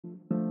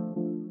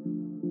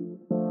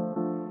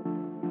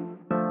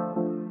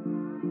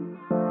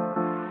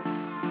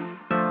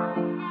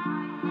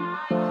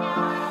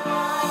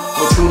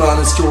What's going on?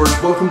 It's George.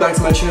 Welcome back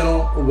to my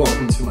channel, or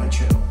welcome to my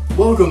channel.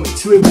 Welcome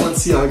to a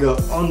Balenciaga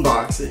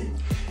unboxing.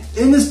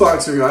 In this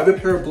box here, I have a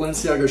pair of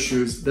Balenciaga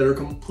shoes that are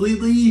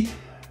completely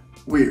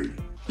weird.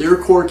 They're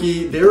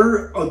quirky.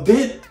 They're a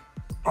bit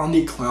on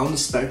the clown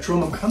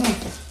spectrum. I'm kind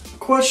of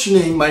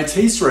questioning my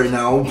taste right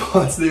now,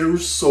 but they're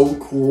so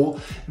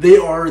cool. They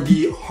are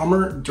the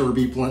𝗲𝗵𝗁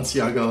Derby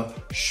Balenciaga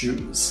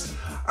shoes.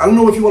 I don't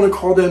know if you want to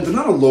call them, they're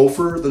not a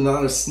loafer, they're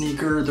not a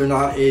sneaker, they're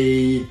not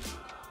a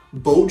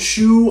boat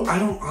shoe. I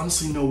don't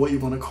honestly know what you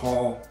want to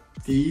call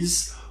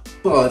these,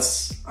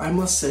 but I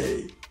must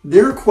say,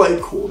 they're quite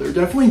cool. They're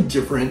definitely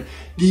different.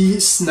 The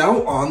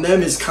snout on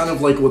them is kind of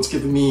like what's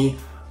giving me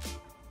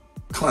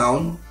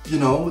clown, you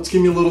know? It's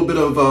giving me a little bit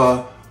of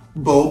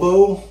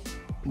Bobo.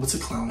 What's a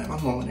clown name? I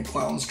don't know any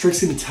clowns.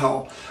 Trixie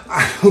Mattel.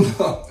 I don't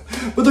know.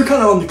 But they're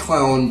kind of on the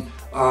clown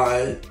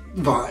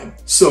vibe.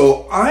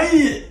 So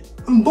I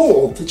am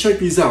bold to check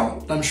these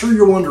out. I'm sure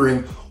you're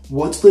wondering,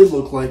 what do they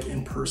look like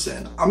in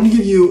person? I'm gonna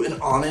give you an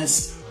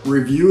honest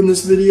review in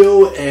this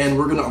video, and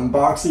we're gonna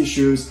unbox these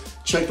shoes,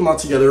 check them out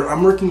together.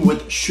 I'm working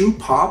with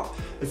Shoepop.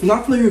 If you're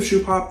not familiar with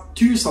Shoepop,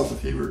 do yourself a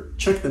favor,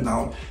 check them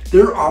out.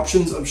 Their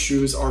options of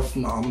shoes are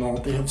phenomenal.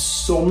 They have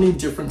so many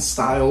different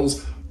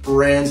styles,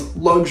 brands,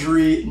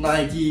 luxury,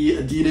 Nike,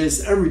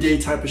 Adidas, everyday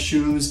type of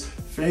shoes,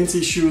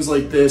 fancy shoes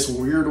like this,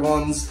 weird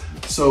ones.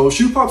 So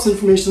Shoepop's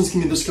information is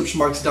gonna be in the description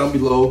box down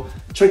below.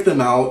 Check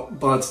them out.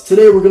 But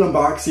today we're gonna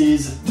unbox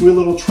these, do a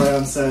little try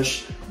on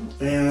sesh,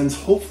 and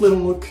hopefully I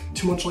don't look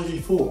too much like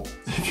a fool.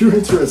 If you're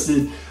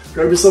interested,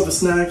 grab yourself a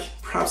snack,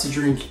 perhaps a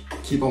drink,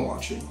 keep on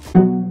watching.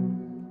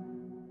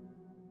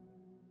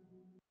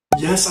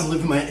 Yes, I'm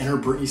living my inner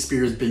Britney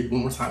Spears Baby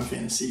One More Time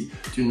fantasy.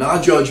 Do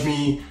not judge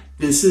me.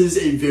 This is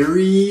a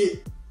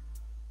very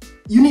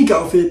unique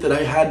outfit that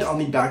I had on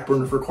the back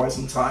burner for quite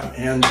some time.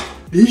 And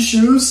these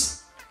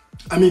shoes,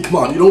 I mean, come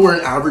on, you don't wear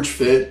an average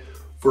fit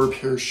for a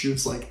pair of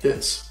shoes like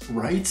this,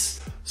 right?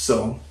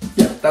 So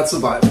yeah, that's the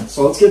vibe.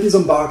 So let's get these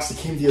unboxed.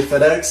 They came via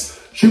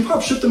FedEx.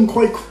 Shoepop shipped them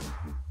quite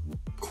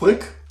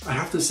quick, I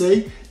have to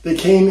say. They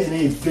came in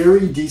a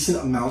very decent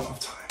amount of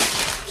time.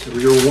 Okay,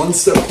 we are one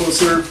step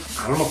closer.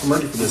 I don't know if I'm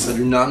ready for this. I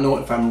do not know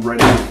if I'm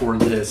ready for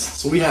this.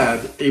 So we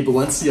have a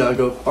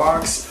Balenciaga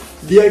box,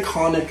 the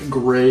iconic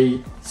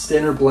gray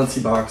standard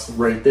Balenci box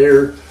right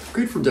there.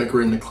 Great for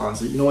decorating the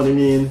closet, you know what I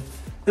mean?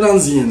 And on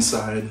the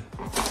inside,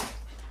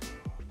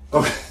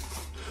 okay,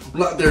 we're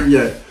not there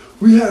yet.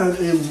 We have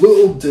a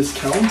little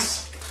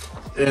discount,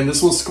 and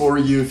this will score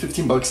you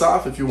 15 bucks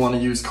off if you want to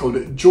use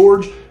code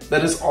George.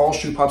 That is all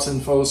Shoepop's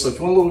info. So if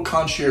you want a little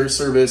concierge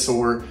service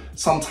or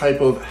some type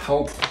of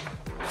help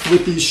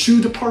with the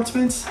shoe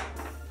department,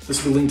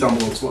 this will be linked down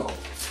below as well.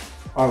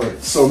 All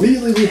right, so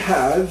immediately we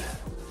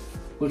have,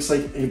 looks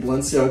like a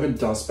Balenciaga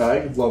dust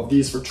bag. Love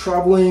these for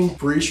traveling.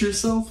 Brace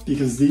yourself,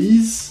 because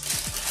these,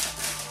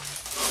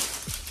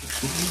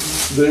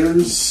 they're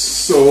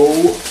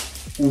so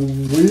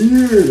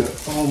weird.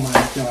 Oh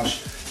my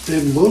gosh.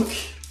 They look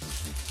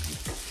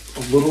a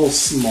little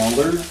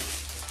smaller.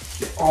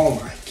 Oh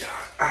my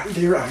god.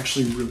 They're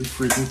actually really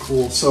freaking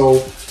cool.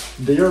 So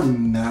they are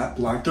matte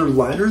black. They're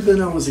lighter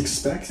than I was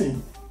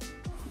expecting.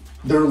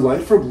 They're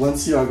light for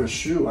Balenciaga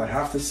shoe, I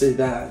have to say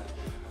that.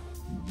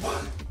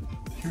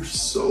 You're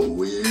so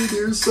weird,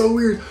 you're so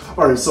weird.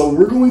 All right, so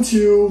we're going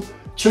to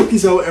check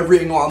these out every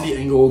angle on the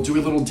angle, do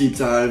a little deep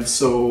dive,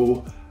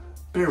 so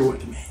bear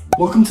with me.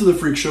 Welcome to the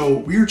Freak Show.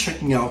 We are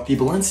checking out the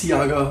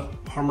Balenciaga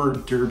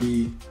𝗲𝗁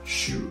Derby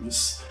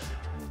shoes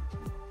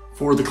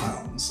for the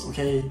clowns,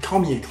 okay? Call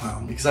me a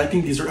clown, because I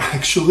think these are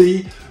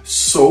actually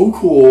so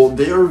cool.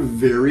 They are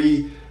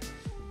very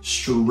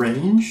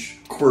strange,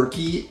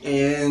 quirky,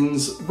 and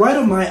right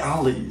up my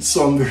alley.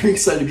 So I'm very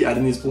excited to be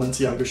adding these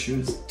Balenciaga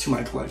shoes to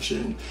my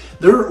collection.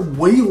 They're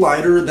way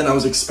lighter than I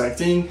was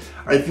expecting.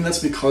 I think that's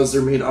because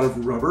they're made out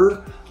of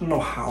rubber. I don't know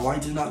how I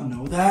did not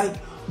know that,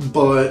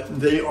 but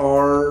they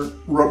are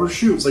rubber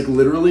shoes. Like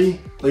literally,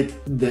 like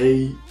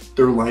they're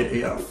light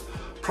AF.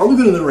 Probably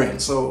good in the rain,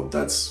 so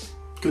that's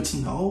good to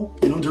know.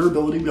 You know,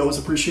 durability, we always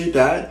appreciate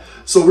that.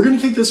 So we're gonna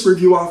kick this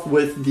review off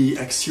with the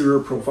exterior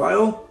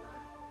profile.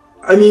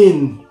 I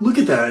mean, look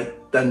at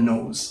that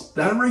nose.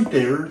 That right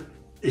there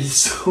is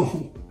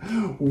so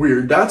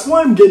weird. That's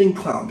why I'm getting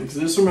clown, because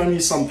this reminds me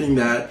of something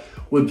that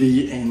would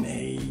be in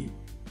a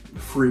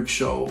freak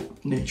show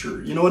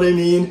nature. You know what I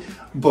mean?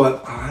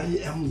 But I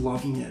am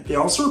loving it. They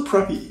also are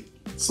preppy.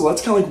 So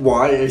that's kind of like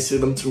why I say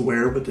them to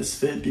wear with this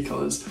fit,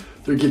 because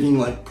they're giving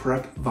like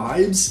prep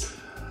vibes.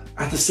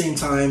 At the same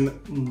time,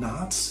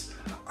 not.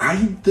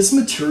 This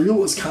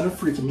material is kind of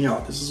freaking me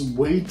out. This is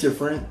way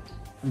different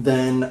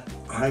than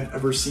I've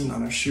ever seen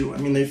on a shoe. I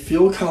mean, they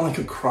feel kind of like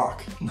a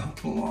croc,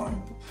 not gonna lie. I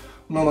don't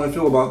know how I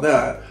feel about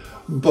that,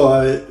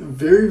 but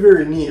very,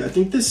 very neat. I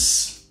think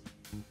this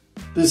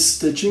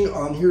stitching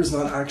on here is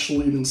not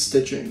actually even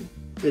stitching.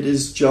 It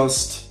is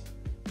just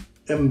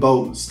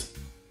embossed.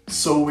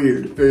 So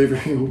weird, very,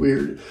 very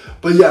weird.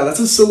 But yeah, that's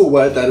a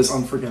silhouette that is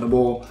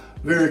unforgettable.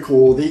 Very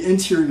cool. The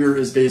interior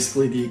is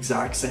basically the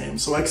exact same.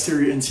 So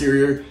exterior,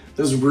 interior,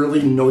 there's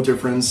really no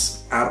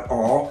difference at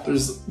all.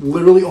 There's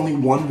literally only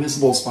one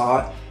visible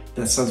spot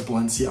that says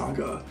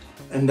Balenciaga,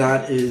 and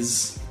that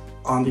is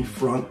on the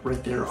front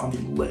right there on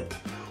the lip,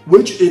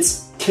 which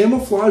it's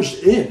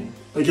camouflaged in.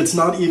 Like, it's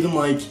not even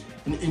like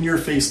an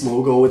in-your-face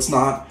logo. It's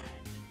not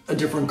a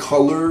different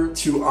color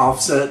to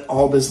offset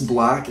all this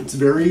black. It's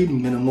very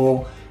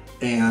minimal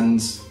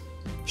and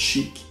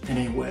chic in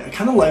a way. I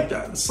kind of like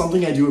that.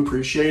 Something I do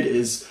appreciate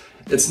is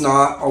it's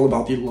not all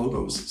about the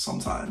logos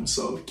sometimes.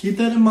 So keep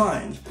that in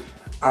mind.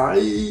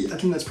 I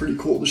think that's pretty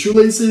cool. The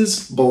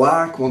shoelaces,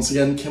 black, once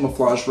again,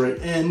 camouflage right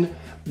in.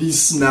 The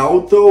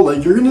snout though,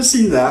 like you're gonna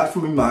see that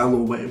from a mile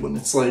away when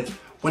it's like,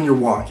 when you're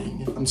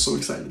walking. I'm so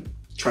excited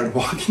to try to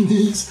walk in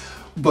these,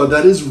 but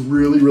that is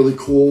really, really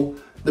cool.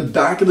 The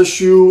back of the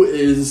shoe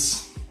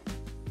is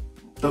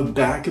the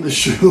back of the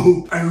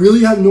shoe. I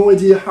really have no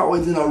idea how I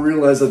did not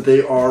realize that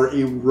they are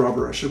a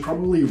rubber. I should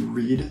probably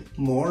read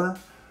more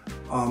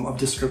of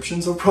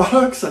descriptions of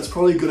products. That's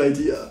probably a good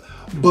idea.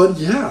 But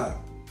yeah,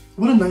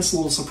 what a nice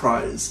little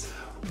surprise.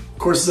 Of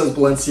course, it says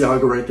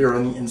Balenciaga right there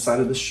on the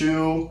inside of the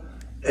shoe.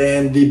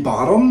 And the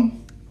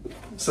bottom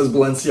says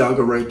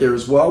Balenciaga right there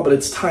as well, but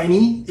it's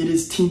tiny. It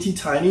is teeny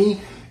tiny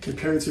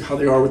compared to how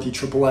they are with the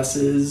triple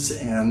S's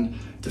and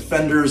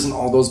Defenders and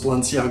all those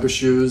Balenciaga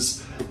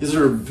shoes. These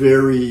are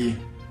very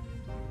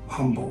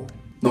humble.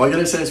 Now I got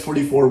a size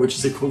 44, which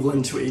is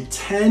equivalent to a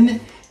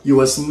 10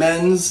 US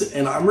men's,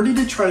 and I'm ready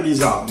to try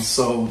these on,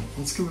 so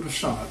let's give it a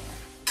shot.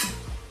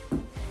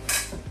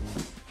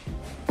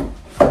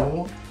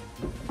 Oh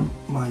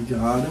my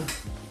God.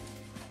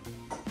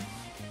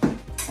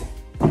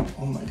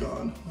 Oh my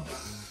God.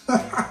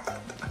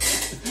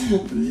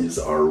 These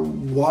are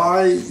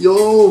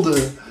wild.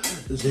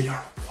 They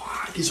are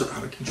wide. These are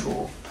out of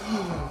control.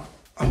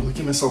 I'm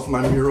looking at myself in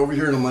my mirror over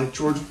here and I'm like,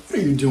 George, what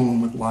are you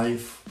doing with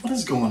life? What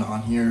is going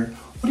on here?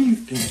 What are you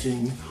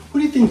thinking?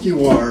 What do you think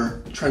you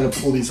are trying to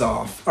pull these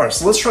off? All right,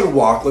 so let's try to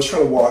walk. Let's try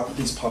to walk with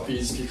these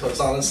puppies because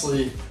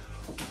honestly,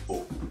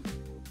 oh.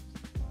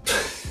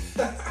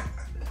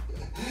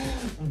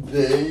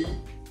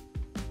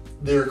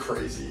 They're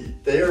crazy.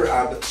 They are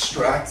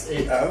abstract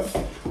AF,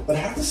 but I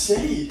have to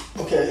say,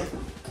 okay,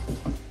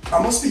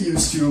 I must be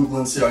used to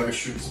Balenciaga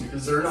shoes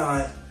because they're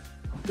not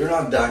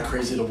that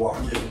crazy to walk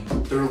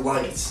in. They're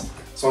light.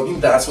 So I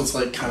think that's what's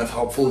like kind of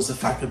helpful is the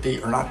fact that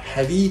they are not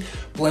heavy.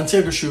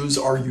 Balenciaga shoes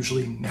are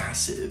usually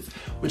massive,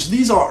 which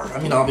these are.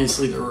 I mean,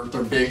 obviously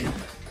they're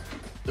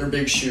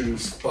big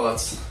shoes,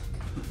 but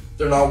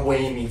they're not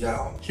weighing me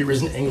down. Here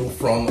is an angle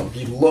from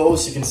below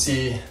so you can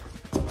see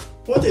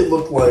what they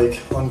look like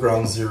on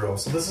ground zero.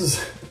 So this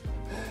is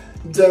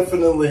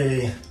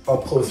definitely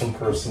up close and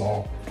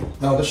personal.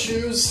 Now the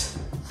shoes,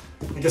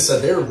 like I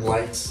said, they're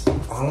light.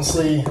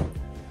 Honestly,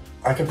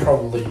 I could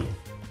probably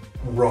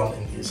run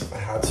in these if I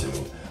had to.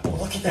 But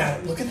look at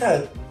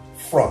that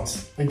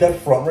front. Like that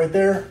front right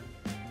there.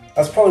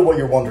 That's probably what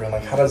you're wondering,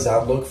 like how does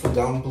that look from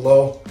down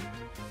below?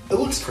 It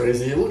looks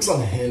crazy, it looks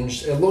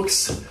unhinged. It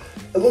looks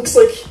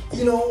like,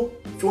 you know,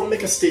 if you want to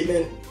make a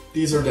statement,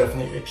 these are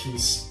definitely a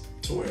piece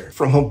to wear.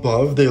 From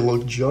above, they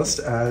look just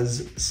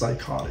as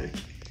psychotic.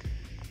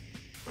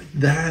 Like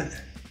that's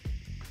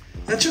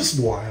just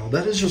wild.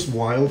 That is just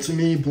wild to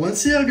me.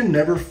 Balenciaga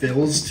never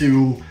fails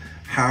to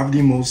have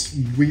the most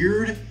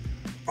weird,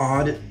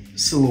 odd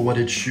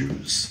silhouetted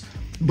shoes,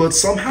 but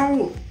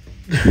somehow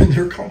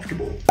they're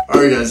comfortable.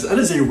 All right, guys, that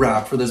is a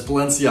wrap for this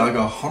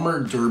Balenciaga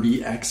Hummer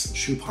Derby X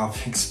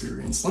Shoepop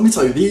experience. Let me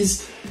tell you,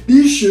 these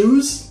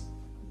shoes,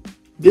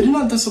 they did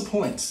not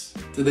disappoint.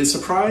 Did they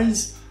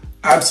surprise?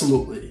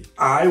 Absolutely.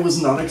 I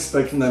was not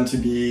expecting them to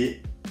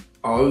be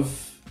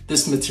of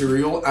this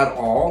material at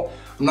all.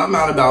 I'm not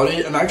mad about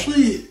it. I'm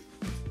actually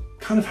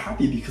kind of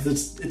happy because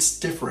it's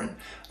different.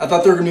 I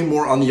thought they were gonna be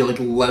more on the like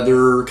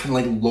leather, kind of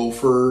like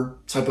loafer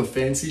type of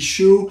fancy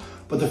shoe,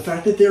 but the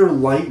fact that they're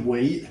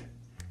lightweight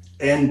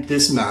and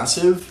this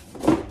massive,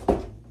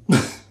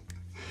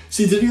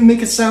 see, did it even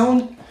make a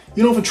sound?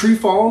 You know, if a tree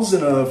falls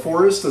in a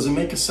forest, does it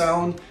make a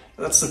sound?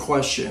 That's the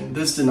question.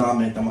 This did not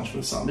make that much of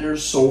a sound. They're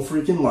so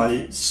freaking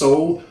light,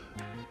 so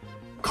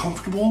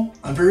comfortable.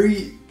 I'm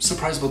very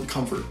surprised about the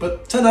comfort,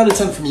 but 10 out of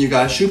 10 from you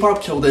guys.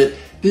 Shoepop killed it.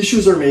 These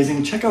shoes are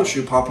amazing. Check out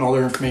Shoepop, and all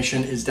their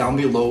information is down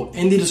below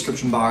in the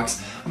description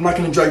box. I'm not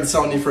gonna drag this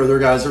out any further,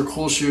 guys. They're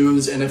cool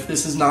shoes, and if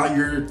this is not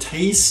your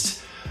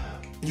taste,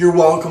 you're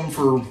welcome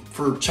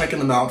for checking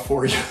them out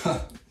for you.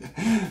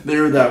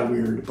 They're that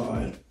weird,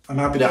 but I'm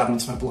happy to add them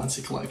to my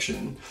Balenciaga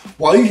collection.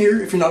 While you're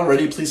here, if you're not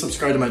already, please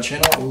subscribe to my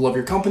channel. I would love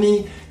your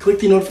company. Click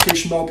the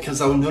notification bell because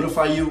that will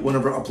notify you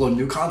whenever I upload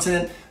new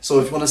content.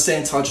 So if you want to stay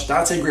in touch,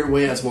 that's a great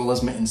way, as well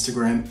as my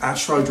Instagram,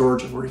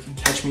 @StrongGeorge, where you can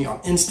catch me on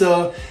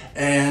Insta.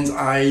 And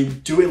I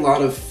do a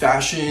lot of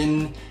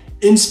fashion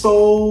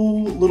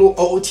inspo, little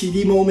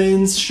OOTD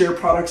moments, share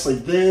products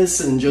like this,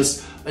 and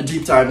just a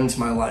deep dive into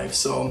my life.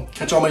 So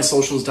catch all my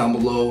socials down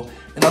below.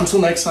 And until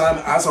next time,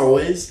 as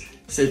always,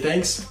 say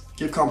thanks,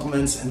 give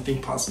compliments, and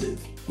think positive.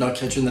 And I'll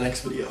catch you in the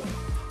next video.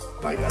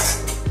 Bye,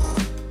 guys.